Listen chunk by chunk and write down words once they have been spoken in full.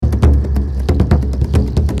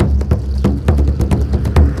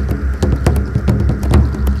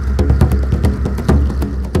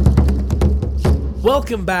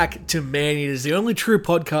Welcome back to Man Eaters, the only true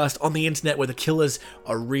podcast on the internet where the killers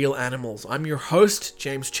are real animals. I'm your host,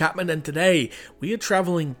 James Chapman, and today we are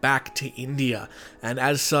traveling back to India. And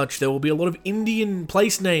as such, there will be a lot of Indian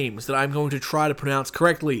place names that I'm going to try to pronounce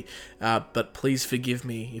correctly. But please forgive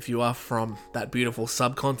me if you are from that beautiful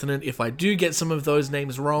subcontinent. If I do get some of those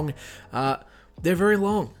names wrong, they're very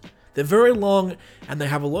long. They're very long, and they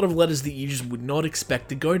have a lot of letters that you just would not expect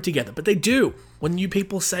to go together. But they do. When you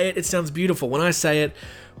people say it, it sounds beautiful. When I say it,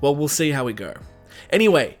 well, we'll see how we go.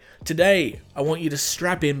 Anyway, today, I want you to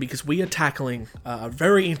strap in because we are tackling a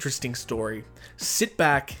very interesting story. Sit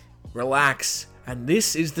back, relax, and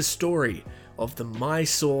this is the story of the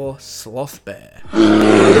Mysore sloth bear.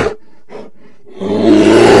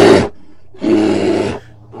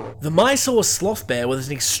 The Mysore sloth bear was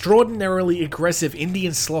an extraordinarily aggressive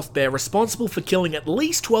Indian sloth bear responsible for killing at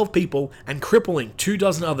least 12 people and crippling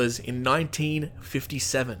 24 others in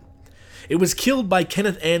 1957. It was killed by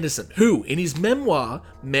Kenneth Anderson, who, in his memoir,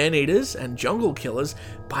 Man Eaters and Jungle Killers,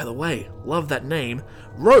 by the way, love that name,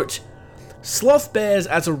 wrote, "Sloth bears,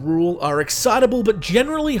 as a rule, are excitable but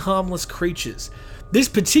generally harmless creatures. This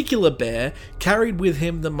particular bear carried with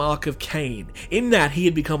him the mark of Cain, in that he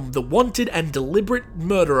had become the wanted and deliberate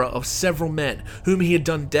murderer of several men, whom he had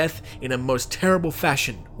done death in a most terrible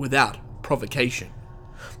fashion, without provocation."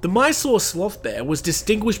 The Mysore sloth bear was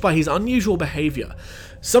distinguished by his unusual behaviour.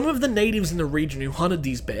 Some of the natives in the region who hunted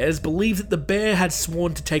these bears believed that the bear had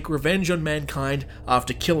sworn to take revenge on mankind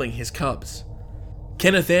after killing his cubs.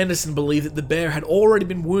 Kenneth Anderson believed that the bear had already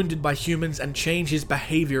been wounded by humans and changed his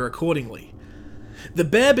behaviour accordingly. The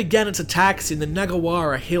bear began its attacks in the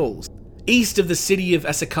Nagawara Hills, east of the city of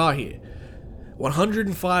Asakahir,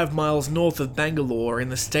 105 miles north of Bangalore in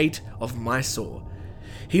the state of Mysore.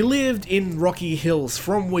 He lived in rocky hills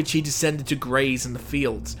from which he descended to graze in the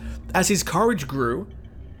fields. As his courage grew,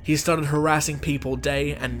 he started harassing people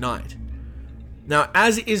day and night. Now,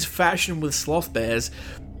 as is fashion with sloth bears,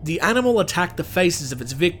 the animal attacked the faces of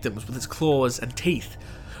its victims with its claws and teeth.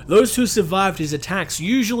 Those who survived his attacks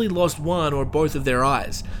usually lost one or both of their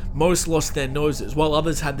eyes. Most lost their noses, while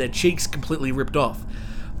others had their cheeks completely ripped off.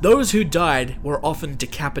 Those who died were often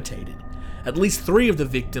decapitated. At least 3 of the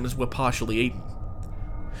victims were partially eaten.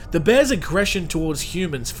 The bear's aggression towards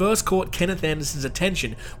humans first caught Kenneth Anderson's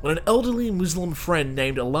attention when an elderly Muslim friend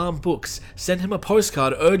named Alam Books sent him a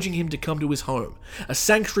postcard urging him to come to his home, a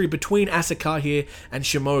sanctuary between Asakahir and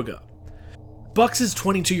Shimoga. Bucks's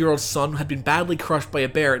 22-year-old son had been badly crushed by a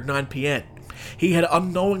bear at 9 p.m. He had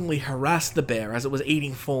unknowingly harassed the bear as it was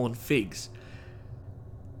eating fallen figs.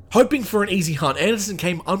 Hoping for an easy hunt, Anderson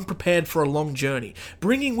came unprepared for a long journey,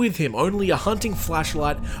 bringing with him only a hunting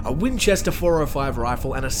flashlight, a Winchester 405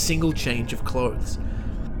 rifle, and a single change of clothes.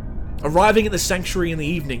 Arriving at the sanctuary in the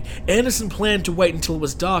evening, Anderson planned to wait until it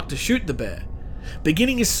was dark to shoot the bear.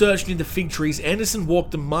 Beginning his search near the fig trees, Anderson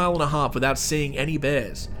walked 1.5 miles without seeing any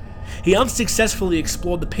bears. He unsuccessfully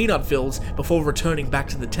explored the peanut fields before returning back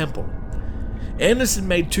to the temple. Anderson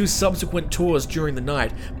made 2 subsequent tours during the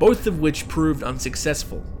night, both of which proved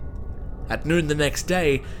unsuccessful. At noon the next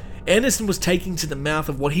day, Anderson was taken to the mouth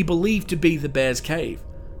of what he believed to be the bear's cave.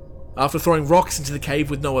 After throwing rocks into the cave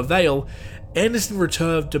with no avail, Anderson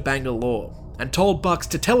returned to Bangalore and told Bucks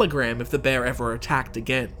to telegram if the bear ever attacked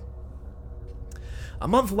again. A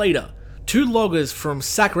month later, 2 loggers from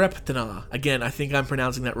Sakrapatna, again I think I'm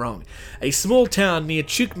pronouncing that wrong, a small town near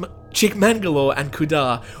Chikmagalur and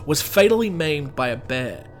Kudar, was fatally maimed by a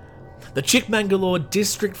bear. The Chikmagalur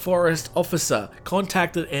district forest officer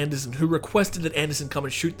contacted Anderson, who requested that Anderson come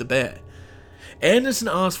and shoot the bear. Anderson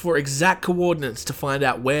asked for exact coordinates to find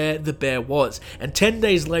out where the bear was, and 10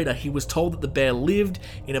 days later he was told that the bear lived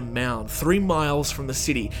in a mound 3 miles from the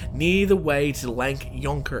city, near the way to Lank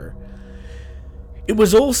Yonker. It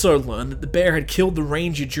was also learned that the bear had killed the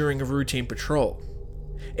ranger during a routine patrol.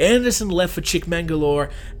 Anderson left for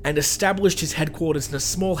Chikmagalur and established his headquarters in a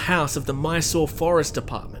small house of the Mysore Forest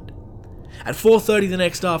Department. At 4:30 the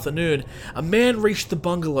next afternoon, a man reached the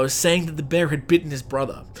bungalow saying that the bear had bitten his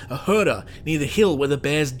brother, a herder near the hill where the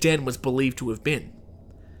bear's den was believed to have been.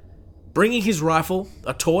 Bringing his rifle,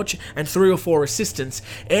 a torch, and 3 or 4 assistants,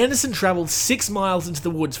 Anderson travelled 6 miles into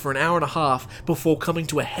the woods for 1.5 hours before coming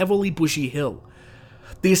to a heavily bushy hill.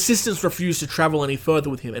 The assistants refused to travel any further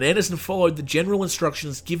with him, and Anderson followed the general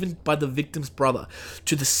instructions given by the victim's brother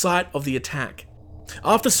to the site of the attack.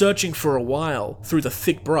 After searching for a while through the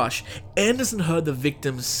thick brush, Anderson heard the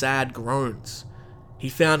victim's sad groans. He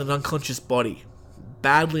found an unconscious body,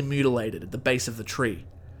 badly mutilated at the base of the tree.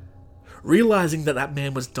 Realizing that that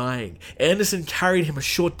man was dying, Anderson carried him a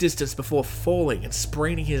short distance before falling and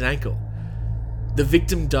spraining his ankle. The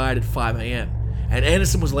victim died at 5 a.m., and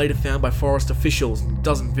Anderson was later found by forest officials in a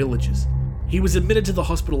dozen villages. He was admitted to the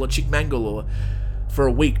hospital at Chikmagalur for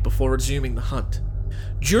a week before resuming the hunt.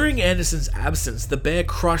 During Anderson's absence, the bear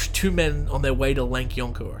crushed 2 men on their way to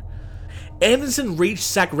Lankyonkur. Anderson reached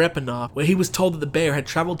Sakrepana, where he was told that the bear had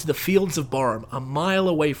travelled to the fields of Borum, a mile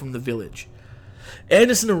away from the village.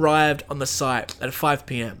 Anderson arrived on the site at 5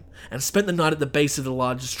 p.m. and spent the night at the base of the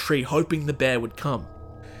largest tree, hoping the bear would come.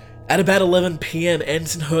 At about 11 p.m,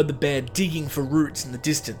 Anderson heard the bear digging for roots in the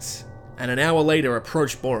distance, and an hour later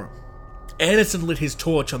approached Borum. Anderson lit his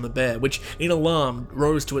torch on the bear, which, in alarm,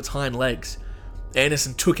 rose to its hind legs.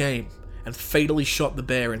 Anderson took aim and fatally shot the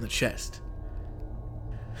bear in the chest.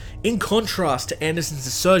 In contrast to Anderson's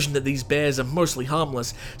assertion that these bears are mostly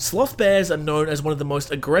harmless, sloth bears are known as one of the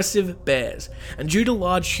most aggressive bears, and due to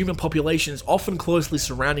large human populations often closely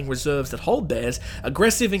surrounding reserves that hold bears,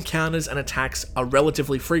 aggressive encounters and attacks are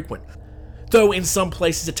relatively frequent. Though in some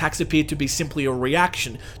places attacks appear to be simply a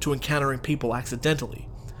reaction to encountering people accidentally.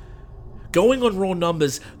 Going on raw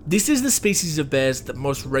numbers, this is the species of bears that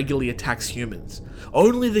most regularly attacks humans.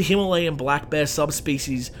 Only the Himalayan black bear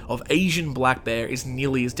subspecies of Asian black bear is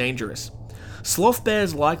nearly as dangerous. Sloth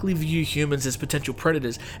bears likely view humans as potential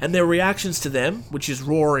predators, and their reactions to them, which is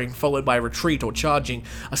roaring followed by retreat or charging,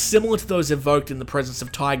 are similar to those evoked in the presence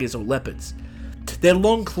of tigers or leopards. Their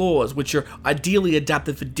long claws, which are ideally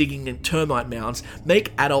adapted for digging in termite mounds,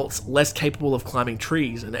 make adults less capable of climbing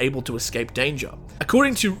trees and able to escape danger.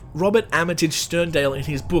 According to Robert Armitage Sterndale in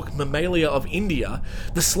his book Mammalia of India,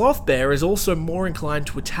 the sloth bear is also more inclined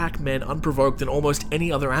to attack men unprovoked than almost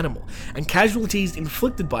any other animal, and casualties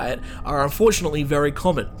inflicted by it are unfortunately very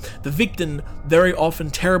common, the victim very often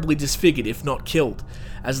terribly disfigured if not killed,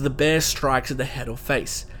 as the bear strikes at the head or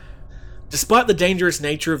face. Despite the dangerous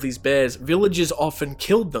nature of these bears, villagers often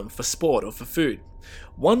killed them for sport or for food.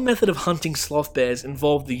 One method of hunting sloth bears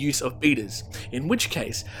involved the use of beaters, in which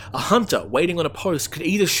case, a hunter waiting on a post could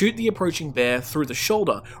either shoot the approaching bear through the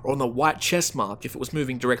shoulder or on the white chest mark if it was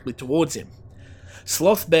moving directly towards him.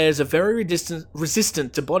 Sloth bears are very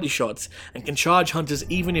resistant to body shots and can charge hunters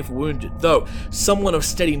even if wounded, though someone of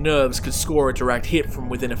steady nerves could score a direct hit from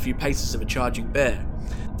within a few paces of a charging bear.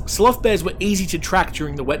 Sloth bears were easy to track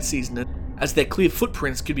during the wet season, as their clear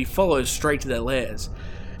footprints could be followed straight to their lairs.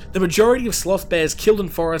 The majority of sloth bears killed in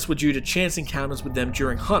forests were due to chance encounters with them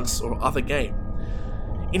during hunts or other game.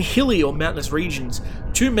 In hilly or mountainous regions,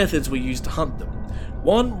 2 methods were used to hunt them.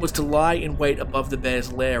 One was to lie in wait above the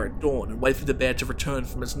bear's lair at dawn and wait for the bear to return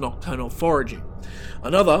from its nocturnal foraging.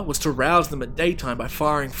 Another was to rouse them at daytime by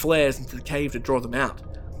firing flares into the cave to draw them out.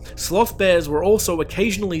 Sloth bears were also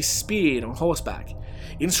occasionally speared on horseback.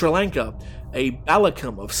 In Sri Lanka, a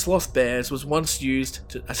balakam of sloth bears was once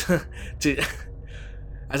used as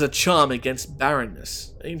a charm against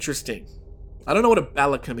barrenness. Interesting. I don't know what a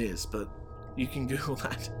balakam is, but you can Google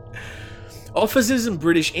that. Officers in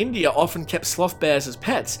British India often kept sloth bears as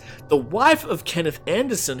pets. The wife of Kenneth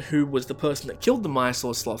Anderson, who was the person that killed the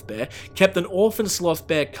Mysore sloth bear, kept an orphan sloth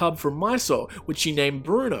bear cub from Mysore, which she named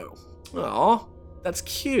Bruno. Aww. That's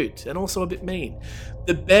cute, and also a bit mean.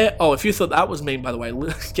 The bear... Oh, if you thought that was mean, by the way,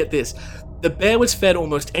 get this. The bear was fed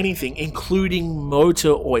almost anything, including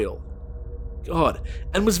motor oil. God.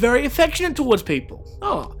 And was very affectionate towards people.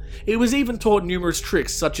 Oh. It was even taught numerous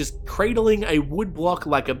tricks, such as cradling a wood block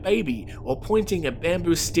like a baby, or pointing a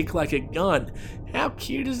bamboo stick like a gun. How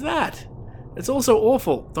cute is that? It's also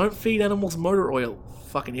awful. Don't feed animals motor oil.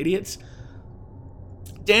 Fucking idiots.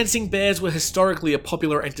 Dancing bears were historically a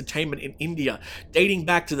popular entertainment in India, dating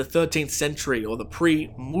back to the 13th century or the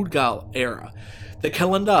pre-Mughal era. The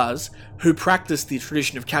Qalandars, who practiced the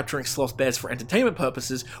tradition of capturing sloth bears for entertainment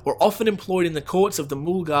purposes, were often employed in the courts of the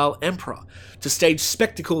Mughal emperor to stage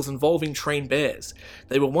spectacles involving trained bears.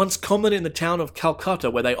 They were once common in the town of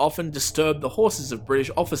Calcutta, where they often disturbed the horses of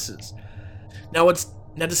British officers. Now,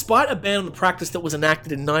 despite a ban on the practice that was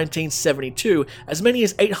enacted in 1972, as many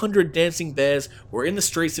as 800 dancing bears were in the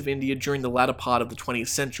streets of India during the latter part of the 20th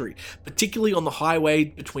century, particularly on the highway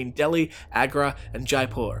between Delhi, Agra, and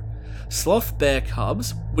Jaipur. Sloth bear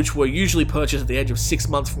cubs, which were usually purchased at the age of 6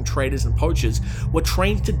 months from traders and poachers, were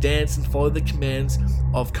trained to dance and follow the commands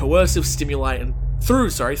of coercive stimuli and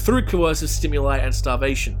through coercive stimuli and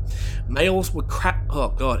starvation. Males were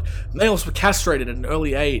castrated at an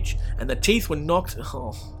early age, and the teeth were knocked...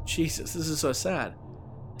 Oh, Jesus, this is so sad.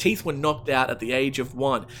 Teeth were knocked out at the age of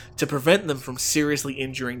 1 to prevent them from seriously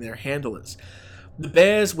injuring their handlers. The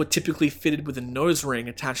bears were typically fitted with a nose ring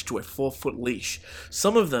attached to a 4-foot leash.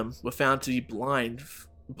 Some of them were found to be blind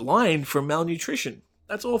from malnutrition.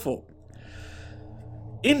 That's awful.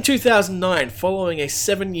 In 2009, following a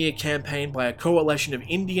 7-year campaign by a coalition of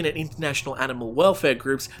Indian and international animal welfare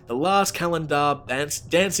groups, the last Kalandar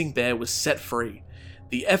dancing bear was set free.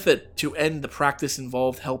 The effort to end the practice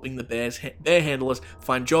involved helping the bear handlers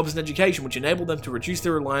find jobs and education, which enabled them to reduce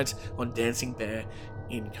their reliance on dancing bear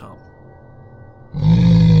income.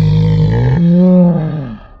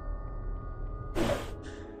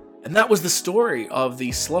 And that was the story of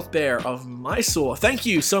the sloth bear of Mysore. Thank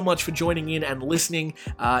you so much for joining in and listening.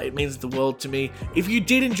 It means the world to me. If you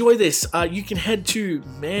did enjoy this, you can head to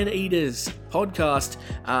Maneaters Podcast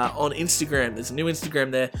on Instagram. There's a new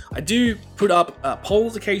Instagram there. I do put up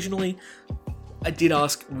polls occasionally. I did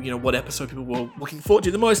ask, what episode people were looking forward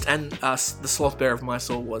to the most, and the sloth bear of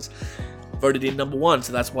Mysore was voted in number 1,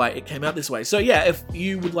 so that's why it came out this way. So yeah, if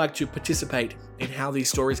you would like to participate in how these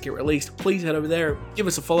stories get released, please head over there, give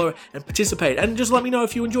us a follow, and participate. And just let me know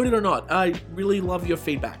if you enjoyed it or not. I really love your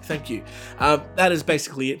feedback. Thank you. That is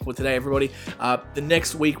basically it for today, everybody. The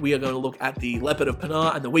next week, we are going to look at the leopard of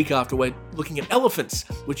Panar, and the week after, we're looking at elephants,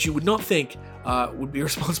 which you would not think would be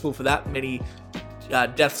responsible for that many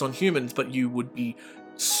deaths on humans, but you would be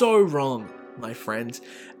so wrong, my friends.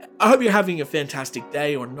 I hope you're having a fantastic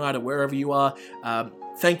day or night or wherever you are.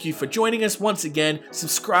 Thank you for joining us once again.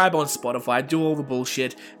 Subscribe on Spotify, do all the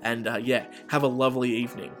bullshit, and have a lovely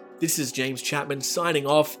evening. This is James Chapman signing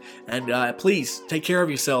off, and please take care of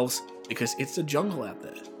yourselves because it's a jungle out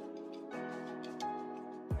there.